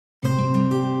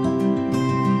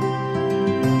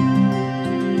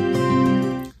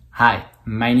Hi,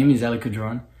 my name is Elie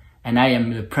Codron, and I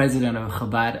am the president of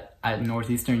Chabad at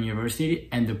Northeastern University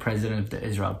and the president of the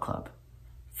Israel Club.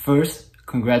 First,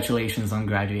 congratulations on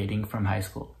graduating from high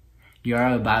school. You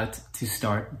are about to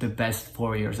start the best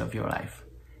 4 years of your life.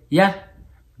 Yeah,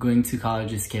 going to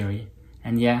college is scary,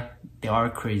 and yeah, there are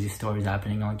crazy stories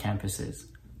happening on campuses.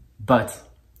 But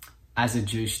as a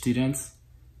Jewish student,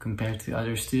 compared to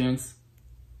other students,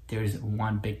 there is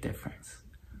one big difference.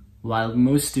 While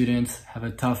most students have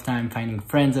a tough time finding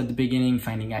friends at the beginning,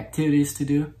 finding activities to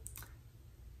do,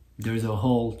 there's a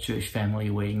whole Jewish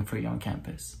family waiting for you on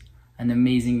campus. An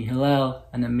amazing Hillel,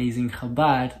 an amazing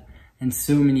Chabad, and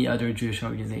so many other Jewish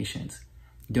organizations.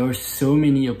 There are so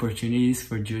many opportunities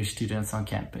for Jewish students on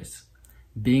campus.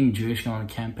 Being Jewish on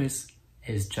campus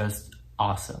is just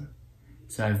awesome.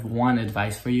 So I have one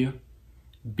advice for you.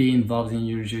 Be involved in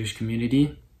your Jewish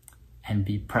community and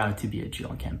be proud to be a Jew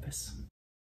on campus.